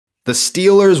The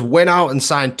Steelers went out and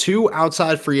signed 2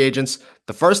 outside free agents.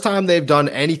 The first time they've done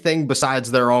anything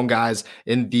besides their own guys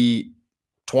in the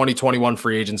 2021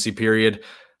 free agency period.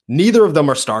 Neither of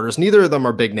them are starters. Neither of them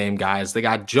are big name guys. They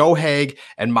got Joe Haeg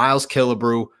and Miles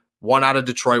Killebrew, one out of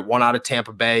Detroit, one out of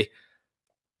Tampa Bay.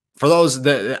 For those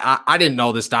that I didn't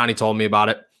know this, Donnie told me about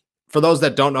it. For those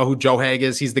that don't know who Joe Haeg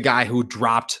is, he's the guy who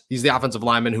he's the offensive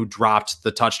lineman who dropped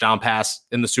the touchdown pass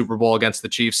in the Super Bowl against the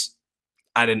Chiefs.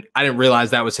 I didn't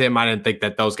realize that was him. I didn't think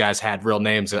that those guys had real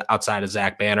names outside of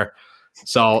Zach Banner.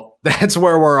 So that's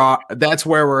where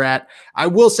we're at. I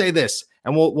will say this,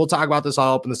 and we'll talk about this.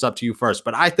 I'll open this up to you first,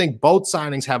 but I think both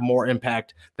signings have more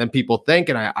impact than people think,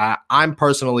 and I'm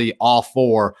personally all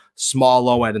for small,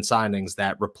 low-end signings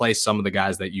that replace some of the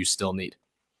guys that you still need.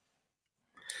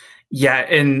 Yeah,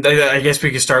 and I guess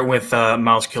we could start with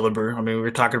Miles Killebrew. I mean, we were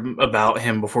talking about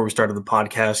him before we started the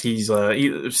podcast. He's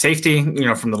safety,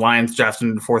 from the Lions, drafted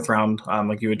in the 4th round,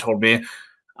 like you had told me.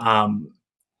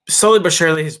 Slowly but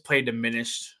surely, his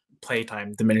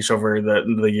playtime diminished over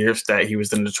the years that he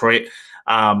was in Detroit.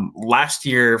 Last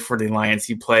year for the Lions,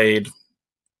 he played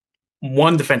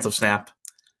 1 defensive snap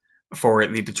for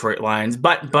the Detroit Lions,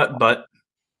 but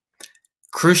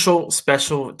crucial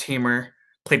special teamer.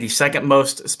 Played the 2nd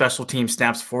most special team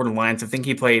snaps for the Lions. I think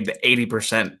he played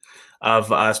 80% of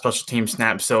special team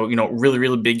snaps. So, really,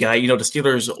 really big guy. The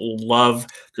Steelers love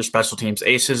their special teams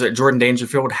aces. Jordan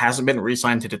Dangerfield hasn't been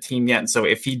re-signed to the team yet. So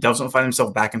if he doesn't find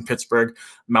himself back in Pittsburgh,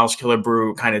 Miles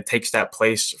Killebrew kind of takes that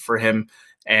place for him.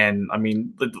 And I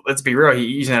mean, let's be real.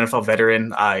 He's an NFL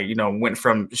veteran. Went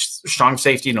from strong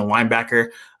safety to linebacker.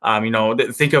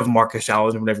 Think of Marcus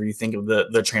Allen whenever you think of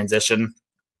the transition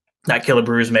that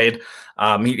Killebrew has made.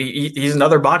 He's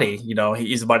another body.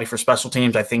 He's a body for special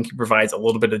teams. I think he provides a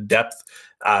little bit of depth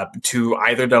to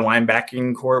either the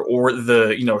linebacking core or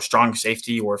the strong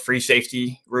safety or free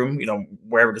safety room.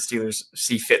 Wherever the Steelers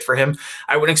see fit for him.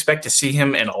 I wouldn't expect to see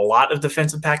him in a lot of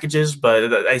defensive packages,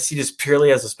 but I see this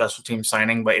purely as a special team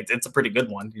signing. But it's a pretty good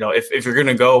one. If you're going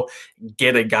to go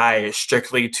get a guy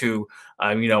strictly to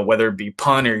whether it be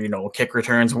punt or kick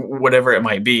returns, whatever it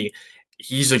might be,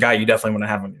 he's a guy you definitely want to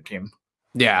have on your team.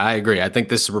 Yeah, I agree. I think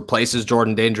this replaces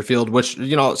Jordan Dangerfield, which,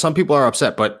 some people are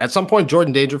upset, but at some point,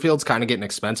 Jordan Dangerfield's kind of getting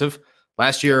expensive.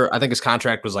 Last year, I think his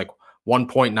contract was like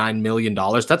 $1.9 million.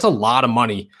 That's a lot of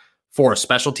money for a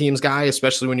special teams guy,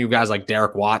 especially when you guys like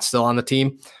Derek Watt still on the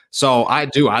team. So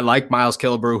I like Miles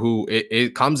Killebrew, who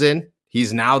it comes in.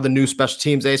 He's now the new special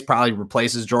teams ace, probably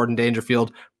replaces Jordan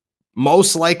Dangerfield.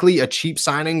 Most likely a cheap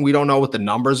signing. We don't know what the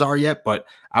numbers are yet, but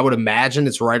I would imagine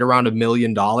it's right around $1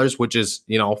 million, which is,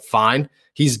 fine.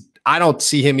 I don't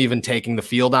see him even taking the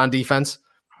field on defense.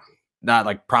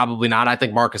 Probably not. I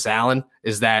think Marcus Allen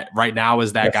is that right now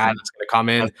is that guy that's going to come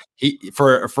in.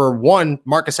 For one,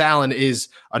 Marcus Allen is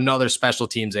another special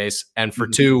teams ace. And for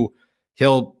 2,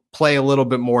 he'll play a little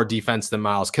bit more defense than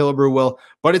Miles Killebrew will,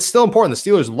 but it's still important.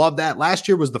 The Steelers love that. Last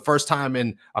year was the first time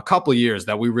in a couple of years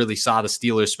that we really saw the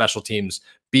Steelers special teams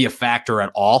be a factor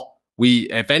at all.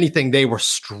 If anything, they were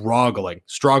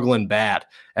struggling bad.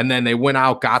 And then they went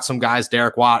out, got some guys,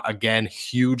 Derek Watt, again,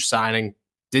 huge signing,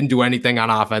 didn't do anything on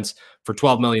offense for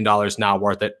 $12 million, not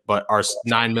worth it, but our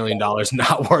 $9 million,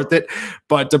 not worth it.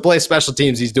 But to play special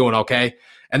teams, he's doing okay.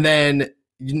 And then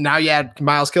now you add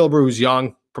Miles Killebrew, who's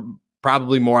young,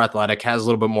 probably more athletic, has a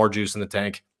little bit more juice in the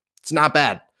tank. It's not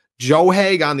bad. Joe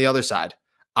Haeg on the other side.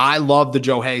 I love the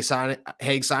Joe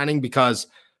Haeg signing because,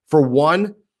 for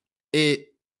one, it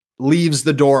leaves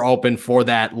the door open for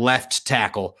that left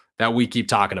tackle that we keep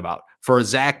talking about. For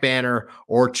Zach Banner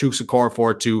or Chuks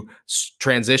Okorafor to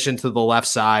transition to the left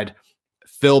side,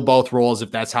 fill both roles if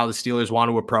that's how the Steelers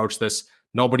want to approach this.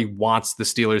 Nobody wants the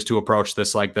Steelers to approach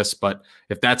this like this, but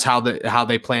if that's how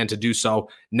they plan to do so,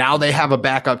 now they have a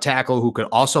backup tackle who could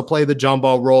also play the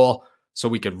jumbo role, so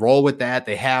we could roll with that.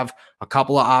 They have a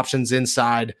couple of options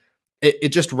inside. It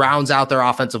just rounds out their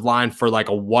offensive line for like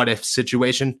a what-if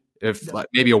situation,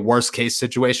 maybe a worst-case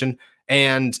situation,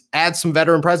 and adds some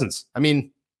veteran presence. I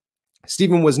mean,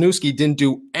 Steven Wisniewski didn't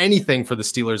do anything for the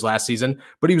Steelers last season,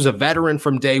 but he was a veteran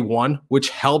from day one, which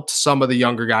helped some of the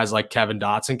younger guys like Kevin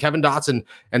Dotson. Kevin Dotson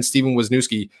and Steven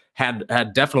Wisniewski had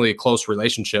definitely a close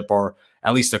relationship, or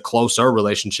at least a closer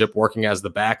relationship, working as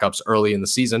the backups early in the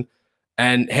season.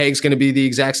 And Haeg's going to be the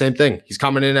exact same thing. He's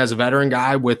coming in as a veteran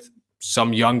guy with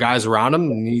some young guys around him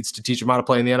and needs to teach them how to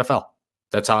play in the NFL.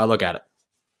 That's how I look at it.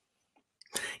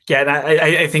 Yeah, and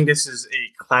I think this is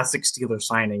a classic Steelers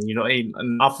signing.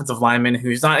 An offensive lineman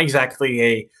who's not exactly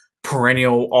a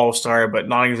perennial all-star, but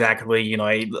not exactly,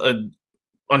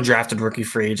 a undrafted rookie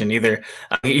free agent either.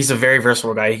 He's a very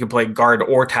versatile guy. He can play guard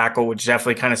or tackle, which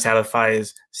definitely kind of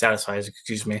satisfies,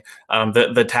 excuse me,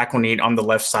 the tackle need on the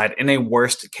left side. In a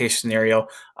worst case scenario,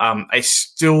 I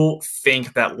still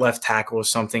think that left tackle is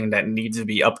something that needs to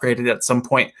be upgraded at some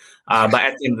point. But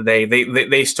at the end of the day,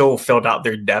 they still filled out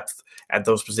their depth at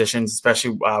those positions, especially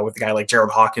with a guy like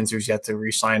Gerald Hawkins, who's yet to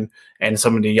re-sign, and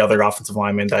some of the other offensive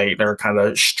linemen that are kind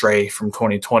of stray from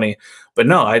 2020. But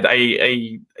no, I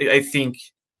think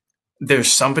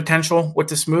there's some potential with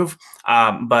this move.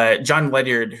 But John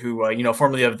Ledyard, who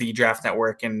formerly of the Draft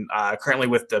Network and currently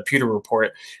with the Pewter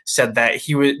Report, said that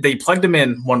they plugged him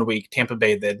in 1 week, Tampa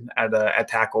Bay did, at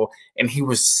tackle, and he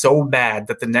was so bad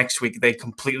that the next week they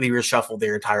completely reshuffled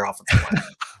their entire offensive line.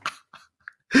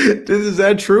 Is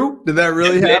that true? Did that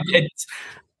really happen?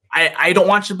 I don't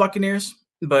watch the Buccaneers,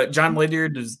 but John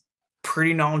Ledyard is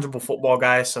pretty knowledgeable football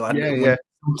guy. So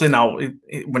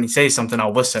when he says something,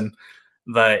 I'll listen.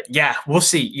 But yeah, we'll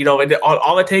see.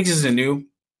 All it takes is a new,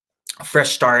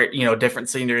 fresh start. Different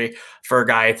scenery for a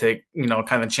guy to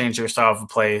kind of change their style of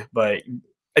play. But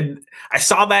I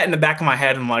saw that in the back of my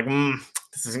head. And I'm like,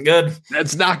 this isn't good.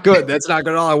 That's not good. That's not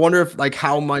good at all. I wonder if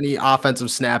how many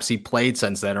offensive snaps he played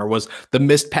since then, or was the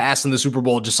missed pass in the Super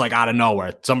Bowl just like out of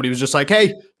nowhere? Somebody was just like,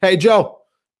 hey, Joe,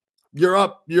 you're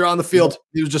up. You're on the field.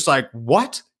 He was just like,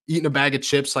 what? Eating a bag of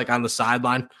chips like on the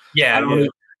sideline. Yeah.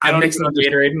 I don't mix the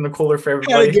Gatorade in the cooler for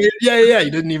everybody. Yeah. He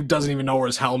doesn't even know where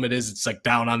his helmet is. It's like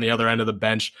down on the other end of the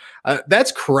bench.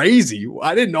 That's crazy.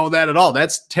 I didn't know that at all.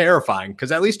 That's terrifying,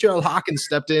 because at least Gerald Hawkins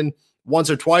stepped in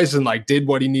once or twice and did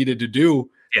what he needed to do.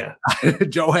 Yeah.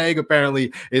 Joe Haeg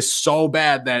apparently is so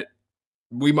bad that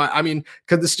we might,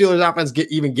 could the Steelers offense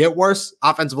even get worse?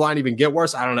 Offensive line even get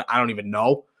worse? I don't even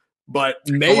know. But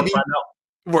maybe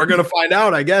we're going to find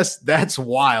out, I guess. That's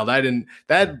wild.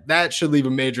 That should leave a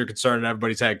major concern in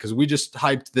everybody's head, because we just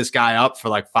hyped this guy up for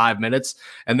like 5 minutes,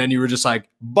 and then you were just like,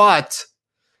 but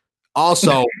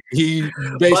also he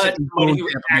basically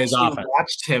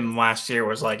watched him last year,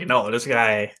 was like, no, this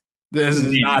guy. This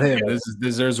is not him.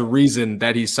 There's a reason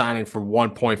that he's signing for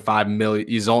 $1.5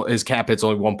 million. His cap hit's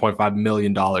only $1.5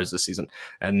 million this season,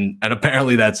 and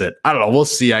apparently that's it. I don't know. We'll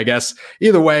see. I guess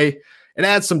either way, it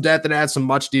adds some depth. It adds some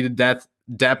much needed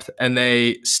depth, and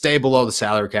they stay below the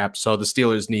salary cap. So the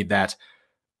Steelers need that